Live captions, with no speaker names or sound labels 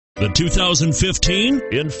The 2015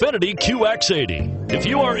 Infiniti QX80. If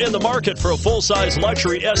you are in the market for a full-size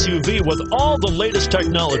luxury SUV with all the latest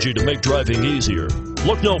technology to make driving easier,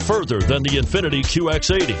 look no further than the Infiniti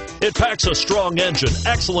QX80. It packs a strong engine,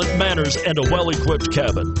 excellent manners, and a well-equipped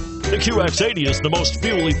cabin. The QX80 is the most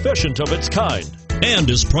fuel efficient of its kind and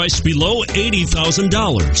is priced below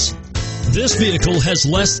 $80,000. This vehicle has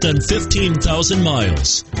less than 15,000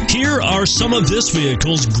 miles. Here are some of this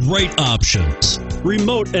vehicle's great options: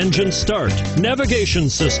 remote engine start, navigation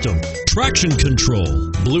system, traction control,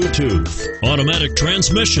 Bluetooth, automatic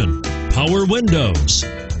transmission, power windows,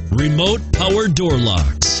 remote power door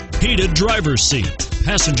locks, heated driver's seat,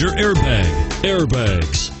 passenger airbag,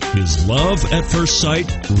 airbags. Is love at first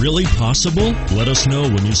sight really possible? Let us know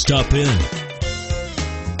when you stop in.